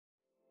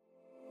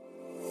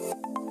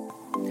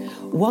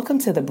Welcome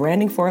to the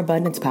Branding for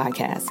Abundance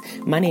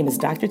podcast. My name is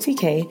Dr.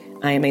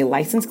 TK. I am a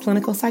licensed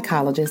clinical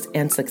psychologist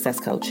and success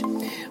coach.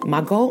 My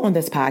goal on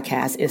this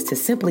podcast is to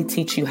simply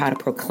teach you how to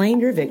proclaim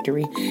your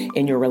victory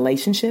in your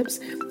relationships,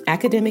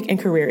 academic and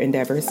career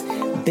endeavors,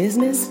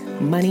 business,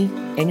 money,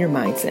 and your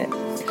mindset.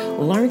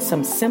 Learn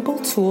some simple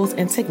tools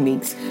and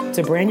techniques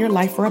to brand your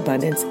life for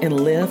abundance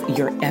and live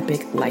your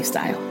epic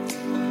lifestyle.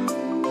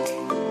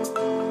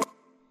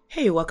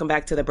 Hey, welcome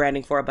back to the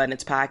Branding for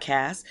Abundance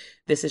podcast.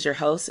 This is your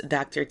host,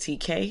 Dr.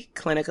 TK,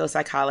 clinical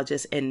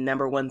psychologist and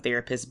 #1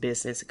 therapist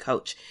business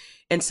coach.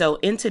 And so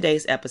in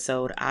today's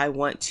episode, I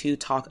want to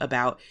talk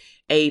about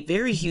a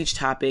very huge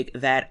topic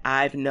that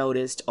I've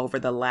noticed over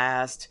the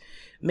last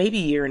maybe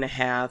year and a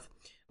half.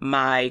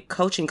 My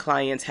coaching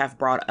clients have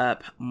brought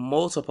up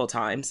multiple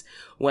times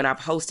when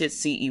I've hosted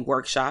CE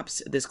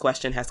workshops. This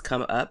question has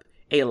come up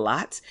a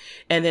lot.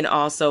 And then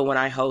also when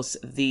I host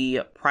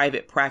the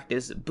private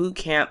practice boot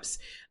camps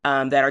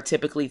that are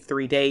typically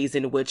 3 days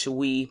in which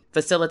we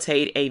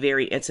facilitate a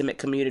very intimate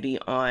community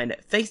on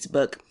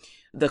Facebook,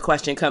 the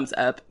question comes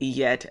up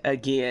yet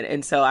again.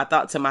 And so I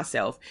thought to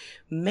myself,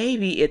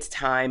 maybe it's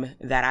time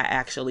that I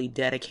actually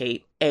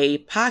dedicate a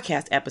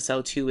podcast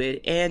episode to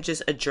it and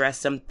just address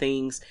some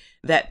things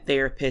that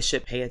therapists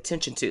should pay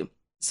attention to.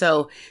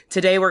 So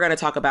today we're going to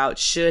talk about,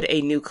 should a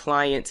new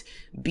client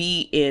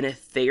be in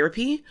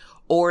therapy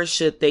or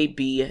should they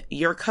be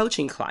your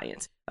coaching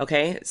client?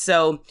 Okay,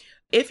 so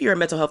if you're a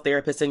mental health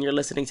therapist and you're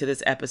listening to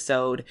this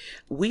episode,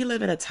 we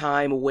live in a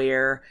time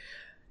where,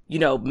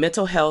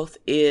 mental health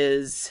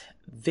is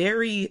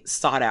very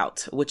sought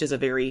out, which is a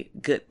very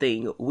good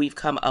thing. We've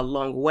come a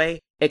long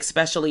way,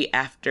 especially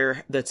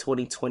after the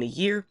 2020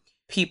 year.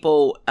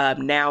 People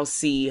now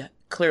see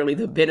clearly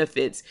the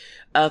benefits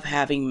of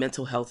having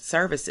mental health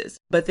services.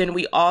 But then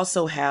we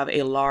also have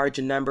a large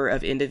number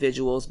of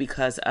individuals,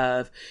 because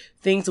of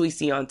things we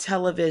see on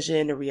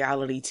television,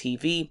 reality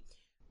TV.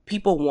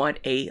 People want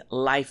a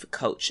life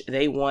coach.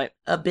 They want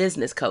a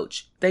business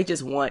coach. They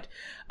just want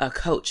a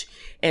coach.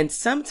 And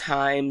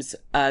sometimes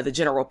the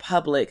general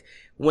public,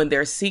 when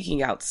they're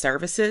seeking out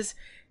services,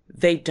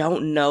 they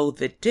don't know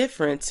the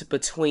difference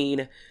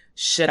between,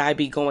 should I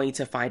be going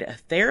to find a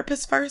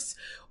therapist first,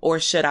 or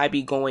should I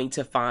be going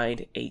to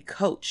find a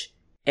coach?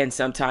 And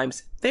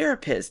sometimes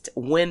therapists,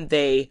 when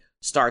they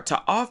start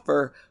to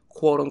offer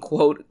quote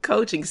unquote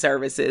coaching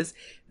services,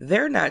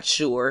 they're not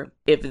sure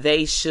if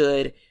they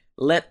should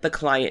let the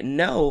client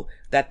know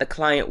that the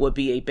client would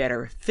be a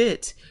better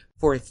fit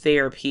for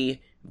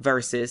therapy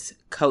versus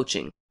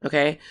coaching.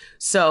 Okay.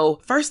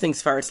 So first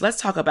things first, let's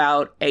talk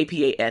about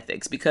APA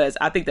ethics, because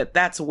I think that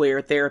that's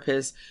where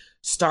therapists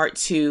start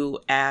to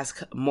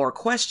ask more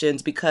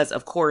questions, because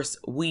of course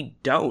we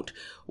don't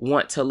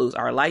want to lose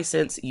our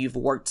license. You've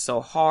worked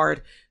so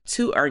hard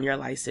to earn your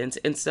license.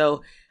 And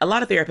so a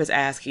lot of therapists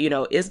ask,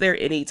 is there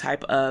any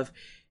type of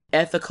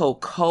ethical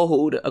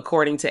code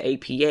according to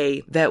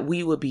APA that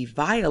we would be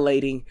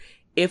violating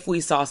if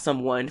we saw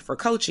someone for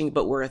coaching,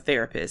 but we're a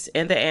therapist?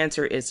 And the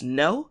answer is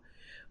no,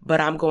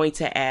 but I'm going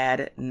to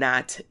add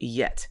not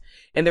yet.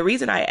 And the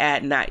reason I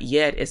add not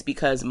yet is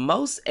because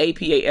most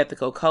APA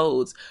ethical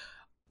codes,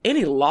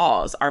 any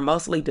laws, are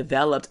mostly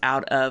developed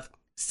out of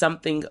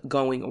something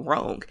going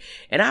wrong.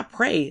 And I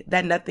pray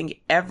that nothing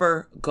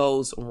ever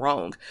goes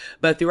wrong.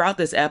 But throughout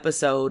this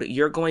episode,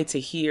 you're going to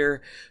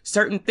hear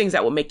certain things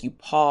that will make you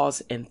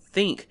pause and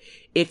think,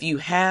 if you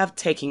have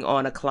taken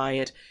on a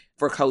client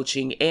for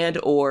coaching and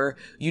or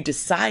you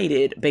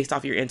decided based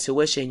off your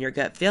intuition, your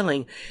gut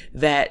feeling,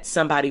 that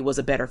somebody was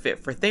a better fit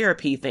for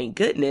therapy, thank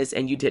goodness,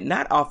 and you did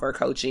not offer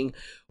coaching.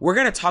 We're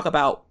going to talk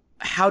about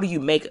how do you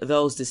make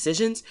those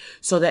decisions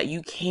so that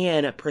you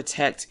can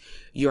protect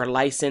your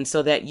license,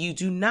 so that you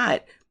do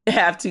not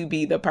have to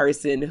be the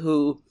person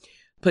who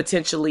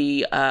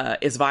potentially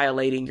is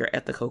violating your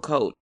ethical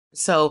code.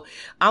 So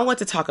I want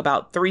to talk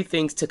about 3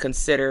 things to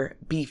consider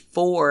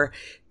before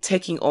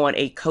taking on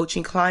a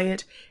coaching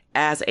client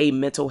as a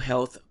mental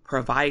health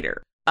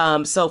provider.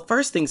 So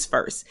first things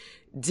first,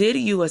 did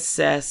you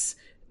assess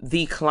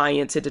the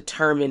client to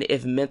determine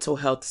if mental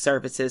health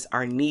services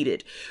are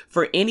needed?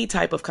 For any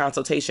type of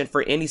consultation,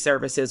 for any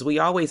services, we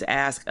always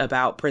ask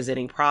about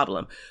presenting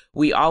problem.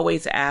 We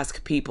always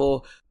ask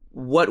people,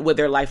 what would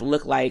their life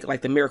look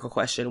like the miracle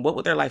question? What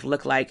would their life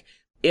look like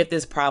if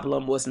this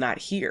problem was not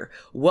here?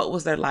 What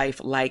was their life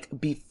like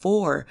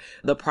before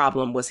the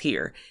problem was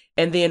here?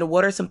 And then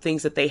what are some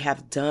things that they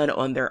have done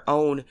on their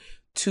own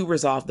to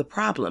resolve the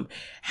problem?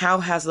 How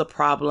has the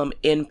problem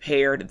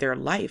impaired their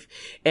life?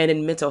 And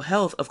in mental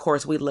health, of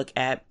course, we look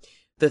at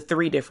the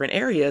 3 different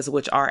areas,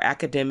 which are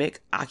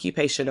academic,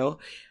 occupational,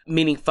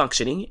 meaning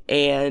functioning,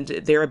 and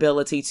their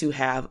ability to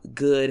have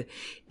good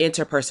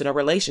interpersonal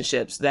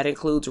relationships. That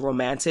includes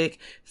romantic,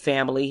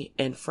 family,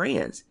 and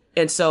friends.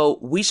 And so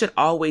we should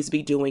always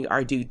be doing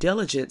our due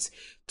diligence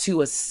to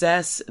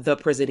assess the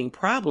presenting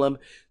problem,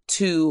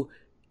 to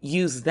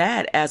use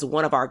that as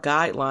one of our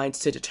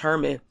guidelines to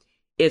determine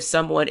if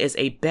someone is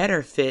a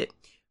better fit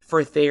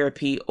for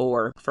therapy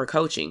or for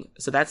coaching.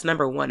 So that's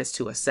number 1, is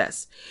to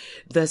assess.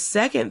 The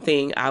second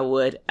thing I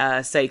would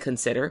say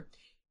consider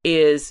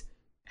is,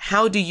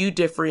 How do you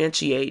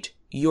differentiate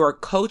your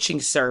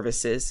coaching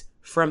services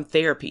from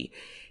therapy?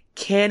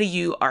 Can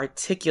you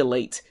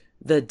articulate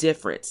the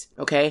difference?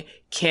 Okay.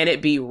 Can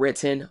it be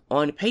written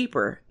on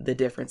paper, the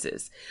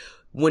differences?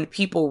 When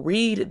people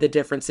read the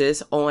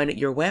differences on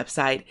your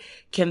website,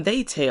 can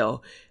they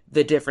tell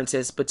the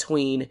differences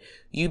between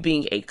you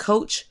being a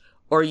coach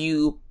or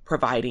you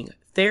providing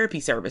therapy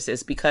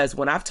services? Because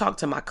when I've talked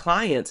to my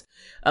clients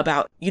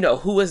about,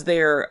 who is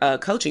their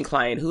coaching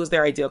client, who is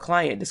their ideal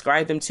client,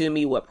 describe them to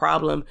me, what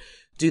problem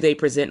do they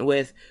present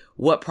with,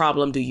 what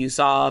problem do you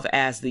solve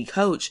as the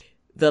coach?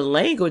 The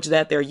language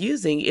that they're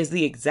using is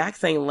the exact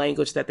same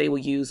language that they will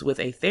use with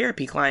a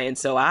therapy client.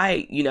 So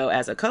I,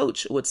 as a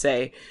coach would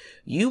say,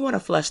 you want to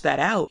flesh that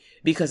out,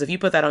 because if you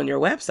put that on your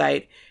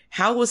website,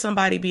 how will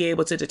somebody be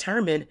able to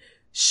determine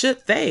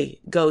should they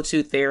go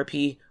to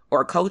therapy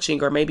or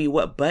coaching, or maybe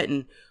what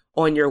button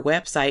on your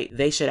website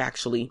they should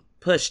actually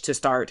push to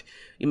start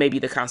maybe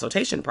the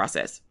consultation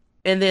process?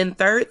 And then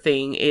third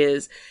thing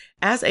is,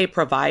 as a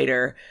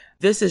provider,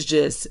 this is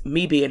just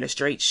me being a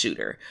straight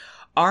shooter.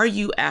 Are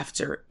you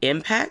after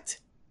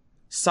impact,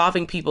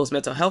 solving people's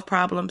mental health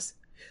problems,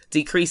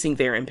 decreasing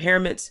their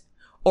impairments,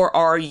 or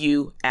are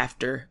you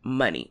after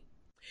money?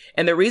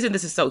 And the reason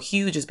this is so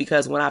huge is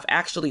because when I've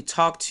actually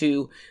talked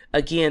to,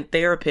 again,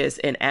 therapists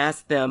and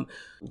asked them,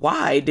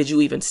 why did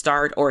you even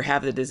start or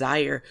have the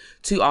desire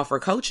to offer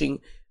coaching?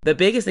 The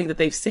biggest thing that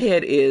they've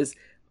said is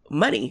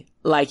money.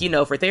 Like,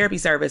 for therapy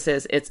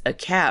services, it's a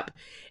cap.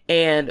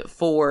 And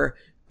for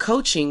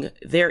coaching,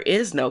 there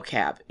is no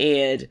cap.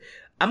 And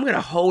I'm going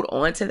to hold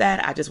on to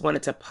that. I just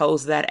wanted to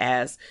pose that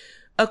as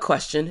a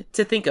question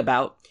to think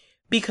about,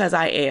 because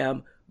I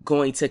am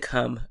going to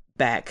come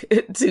back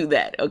to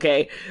that.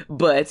 Okay.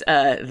 But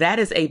that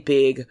is a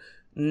big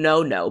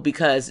no,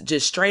 because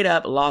just straight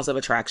up laws of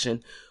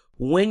attraction,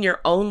 when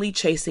you're only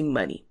chasing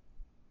money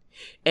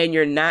and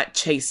you're not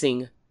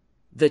chasing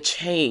the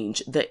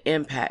change, the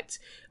impact,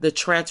 the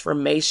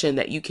transformation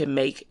that you can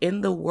make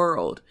in the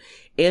world,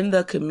 in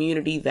the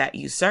community that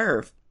you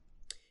serve,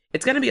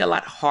 it's going to be a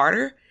lot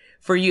harder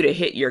for you to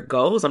hit your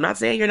goals. I'm not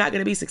saying you're not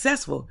going to be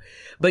successful,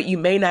 but you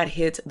may not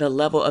hit the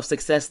level of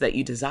success that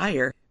you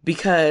desire,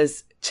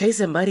 because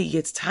chasing money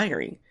gets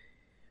tiring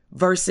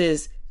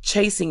versus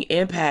chasing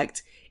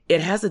impact.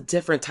 It has a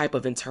different type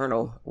of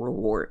internal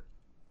reward.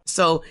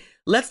 So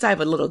let's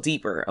dive a little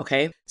deeper.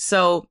 Okay.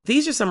 So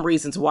these are some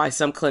reasons why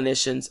some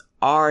clinicians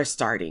are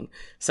starting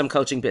some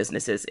coaching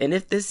businesses. And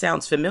if this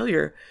sounds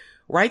familiar,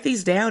 write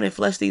these down and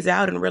flesh these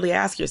out and really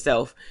ask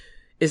yourself,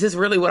 is this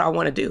really what I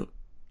want to do?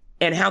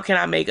 And how can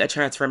I make a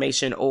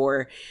transformation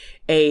or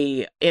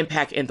a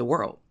impact in the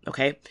world?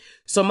 Okay.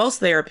 So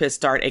most therapists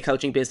start a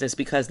coaching business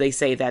because they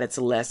say that it's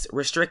less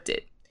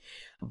restricted.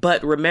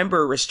 But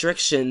remember,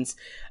 restrictions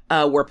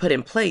were put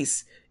in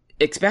place,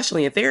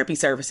 especially in therapy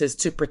services,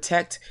 to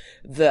protect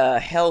the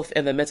health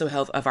and the mental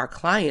health of our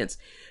clients.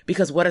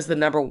 Because what is the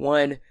number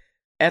one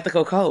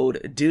ethical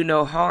code? Do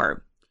no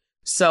harm.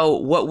 So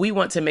what we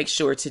want to make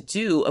sure to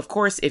do, of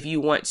course, if you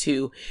want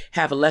to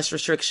have less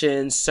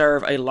restrictions,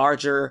 serve a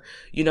larger,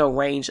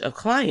 range of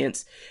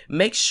clients,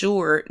 make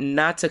sure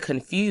not to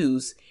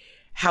confuse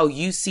how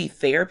you see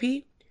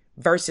therapy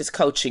versus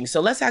coaching.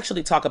 So let's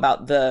actually talk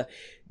about the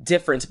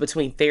difference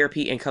between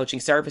therapy and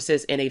coaching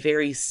services in a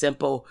very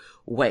simple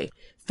way.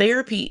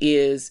 Therapy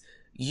is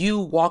you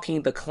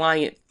walking the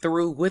client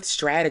through with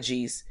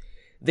strategies,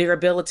 their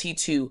ability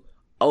to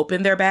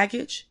open their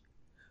baggage,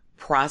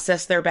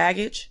 process their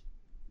baggage,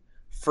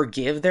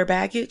 forgive their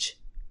baggage,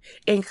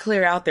 and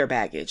clear out their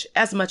baggage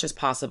as much as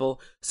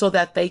possible so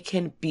that they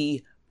can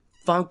be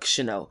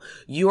functional.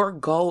 Your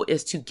goal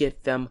is to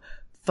get them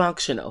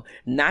functional,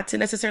 not to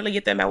necessarily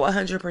get them at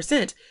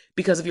 100%,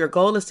 because if your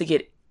goal is to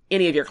get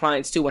any of your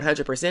clients to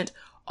 100%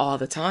 all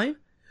the time,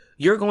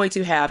 you're going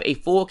to have a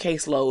full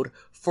caseload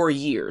for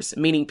years,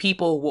 meaning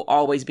people will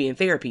always be in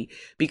therapy.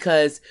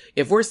 Because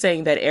if we're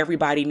saying that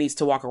everybody needs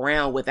to walk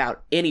around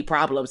without any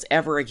problems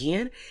ever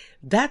again,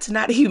 that's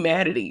not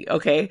humanity.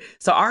 Okay.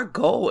 So our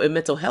goal in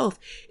mental health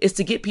is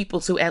to get people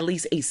to at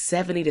least a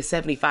 70 to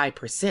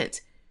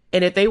 75%.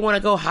 And if they want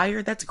to go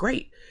higher, that's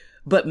great.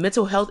 But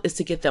mental health is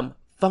to get them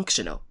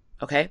functional.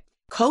 Okay.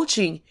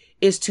 Coaching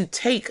is to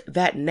take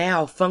that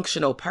now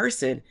functional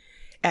person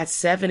at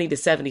 70 to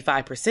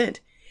 75%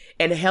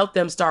 and help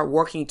them start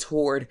working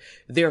toward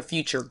their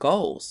future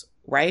goals,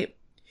 right?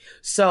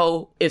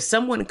 So if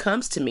someone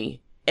comes to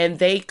me and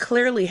they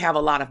clearly have a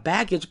lot of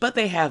baggage, but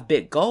they have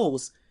big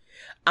goals,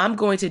 I'm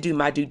going to do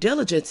my due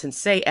diligence and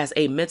say, as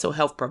a mental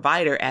health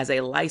provider, as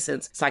a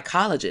licensed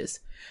psychologist,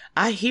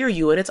 I hear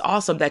you and it's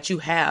awesome that you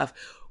have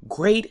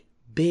great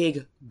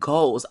big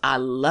goals. I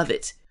love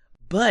it.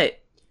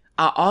 But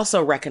I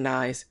also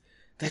recognize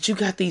that you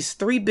got these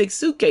 3 big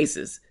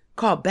suitcases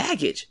called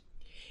baggage.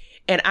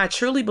 And I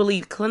truly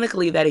believe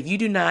clinically that if you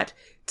do not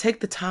take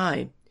the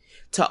time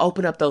to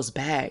open up those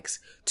bags,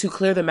 to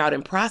clear them out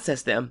and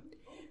process them,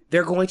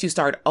 they're going to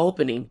start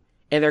opening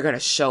and they're going to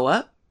show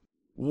up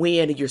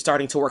when you're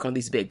starting to work on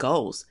these big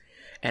goals.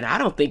 And I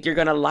don't think you're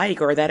going to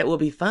like, or that it will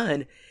be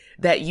fun,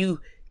 that you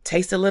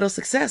taste a little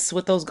success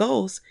with those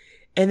goals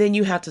And then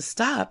you have to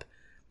stop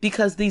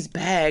because these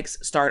bags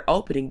start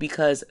opening,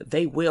 because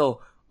they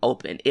will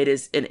open. It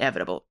is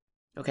inevitable.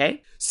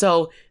 Okay.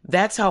 So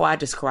that's how I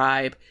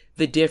describe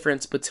the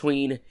difference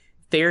between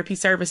therapy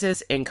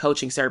services and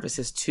coaching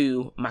services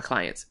to my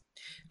clients.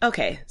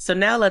 Okay, so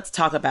now let's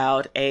talk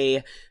about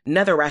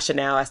another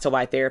rationale as to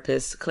why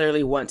therapists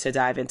clearly want to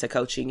dive into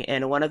coaching.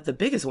 And one of the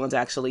biggest ones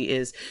actually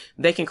is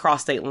they can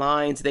cross state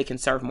lines. They can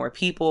serve more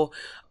people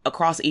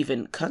across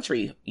even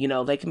country.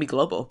 They can be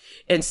global.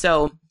 And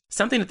so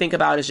something to think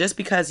about is just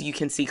because you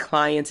can see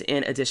clients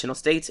in additional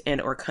states and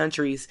or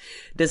countries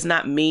does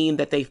not mean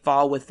that they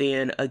fall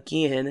within,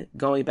 again,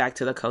 going back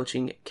to the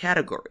coaching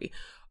category.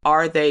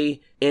 Are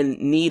they in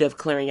need of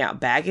clearing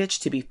out baggage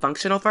to be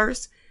functional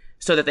first,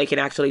 so that they can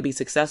actually be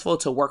successful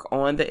to work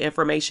on the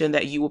information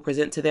that you will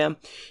present to them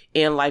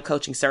in life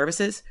coaching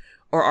services?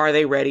 Or are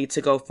they ready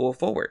to go full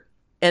forward?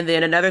 And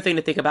then another thing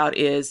to think about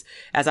is,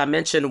 as I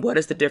mentioned, what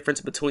is the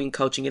difference between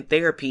coaching and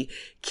therapy?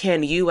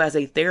 Can you as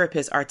a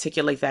therapist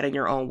articulate that in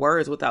your own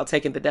words without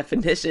taking the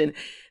definition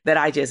that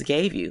I just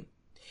gave you?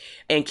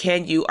 And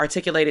can you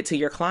articulate it to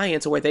your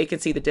clients where they can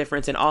see the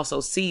difference and also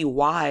see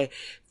why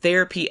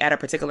therapy at a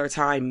particular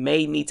time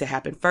may need to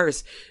happen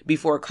first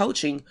before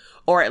coaching,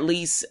 or at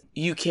least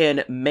you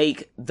can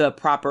make the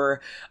proper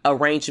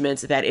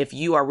arrangements that if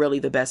you are really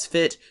the best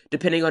fit,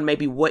 depending on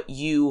maybe what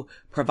you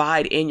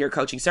provide in your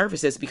coaching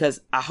services,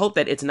 because I hope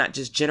that it's not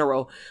just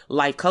general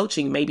life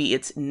coaching, maybe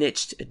it's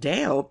niched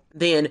down,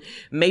 then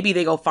maybe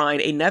they go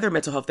find another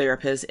mental health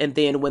therapist. And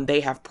then when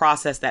they have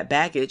processed that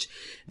baggage,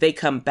 they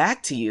come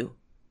back to you.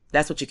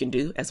 That's what you can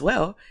do as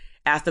well.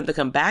 Ask them to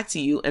come back to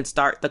you and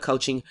start the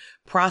coaching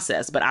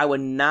process. But I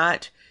would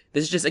not,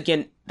 this is just,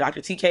 again,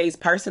 Dr. TK's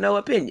personal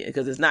opinion,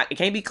 because it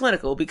can't be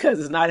clinical because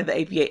it's not in the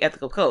APA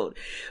ethical code.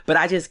 But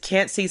I just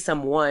can't see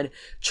someone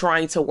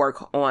trying to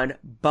work on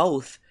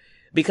both,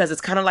 because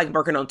it's kind of like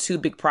working on two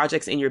big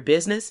projects in your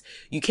business.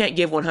 You can't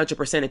give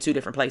 100% in two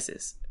different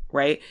places,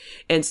 right?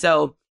 And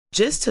so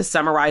just to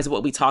summarize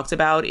what we talked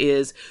about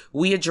is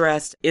we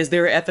addressed, is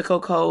there an ethical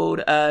code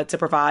to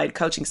provide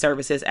coaching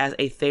services as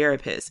a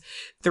therapist?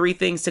 3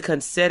 things to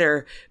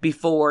consider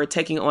before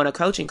taking on a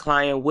coaching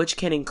client, which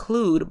can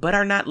include, but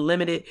are not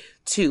limited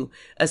to,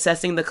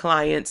 assessing the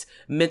client's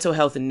mental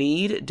health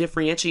need,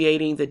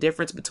 differentiating the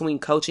difference between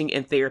coaching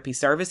and therapy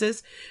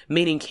services,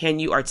 meaning can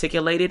you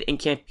articulate it and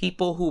can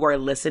people who are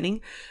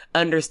listening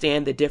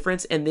understand the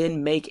difference and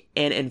then make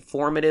an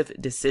informative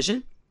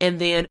decision? And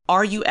then,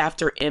 are you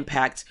after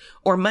impact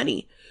or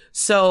money?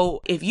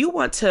 So if you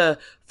want to,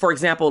 for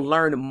example,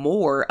 learn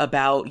more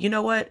about,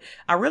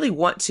 I really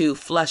want to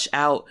flesh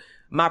out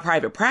my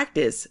private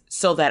practice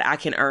so that I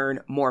can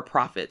earn more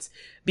profits,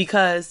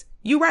 because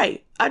you're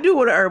right, I do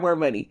want to earn more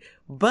money,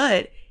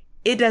 but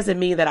it doesn't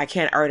mean that I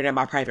can't earn it in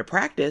my private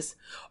practice.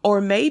 Or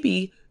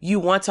maybe you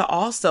want to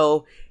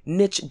also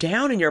niche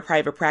down in your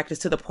private practice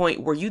to the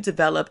point where you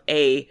develop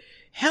a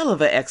hell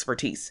of an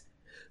expertise,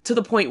 to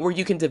the point where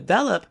you can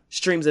develop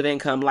streams of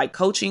income like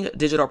coaching,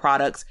 digital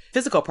products,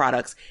 physical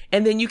products,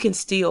 and then you can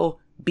still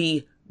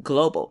be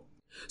global.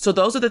 So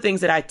those are the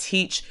things that I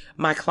teach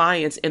my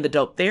clients in the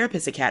Dope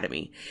Therapist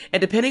Academy. And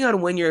depending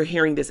on when you're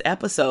hearing this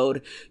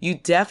episode, you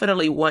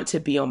definitely want to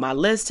be on my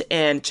list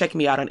and check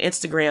me out on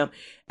Instagram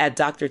at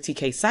Dr.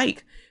 TK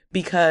Psych,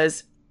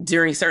 because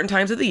during certain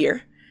times of the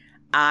year,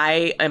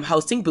 I am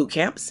hosting boot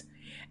camps.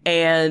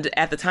 And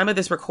at the time of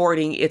this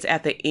recording, it's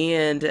at the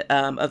end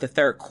of the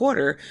 3rd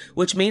quarter,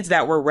 which means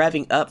that we're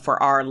revving up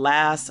for our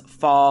last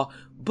fall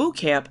boot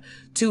camp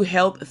to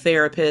help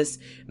therapists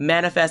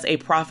manifest a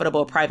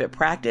profitable private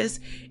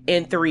practice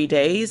in 3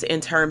 days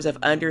in terms of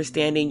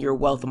understanding your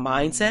wealth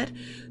mindset,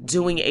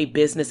 doing a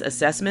business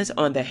assessment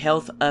on the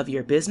health of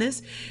your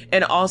business,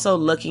 and also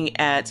looking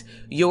at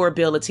your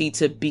ability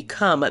to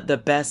become the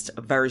best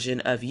version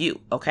of you.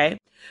 Okay.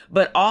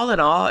 But all in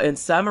all, in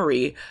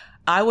summary,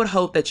 I would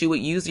hope that you would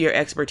use your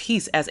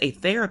expertise as a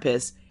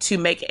therapist to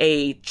make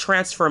a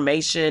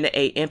transformation,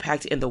 a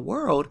impact in the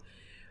world,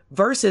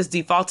 versus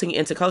defaulting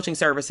into coaching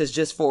services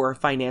just for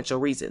financial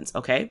reasons.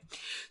 Okay.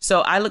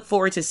 So I look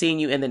forward to seeing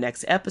you in the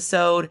next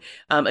episode.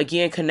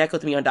 Again, connect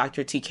with me on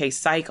Dr. TK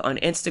Psych on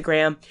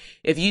Instagram.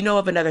 If you know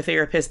of another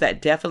therapist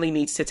that definitely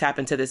needs to tap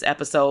into this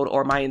episode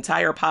or my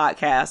entire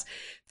podcast,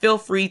 feel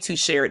free to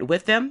share it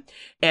with them.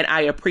 And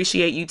I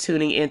appreciate you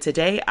tuning in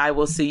today. I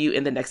will see you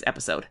in the next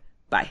episode.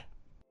 Bye.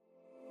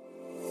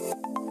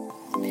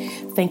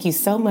 Thank you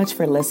so much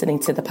for listening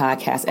to the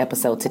podcast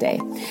episode today.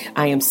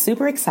 I am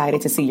super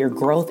excited to see your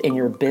growth in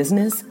your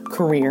business,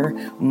 career,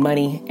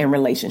 money, and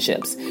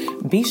relationships.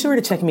 Be sure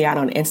to check me out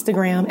on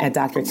Instagram at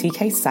Dr.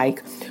 TK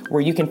Psych,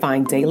 where you can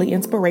find daily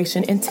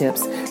inspiration and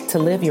tips to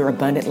live your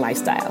abundant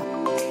lifestyle.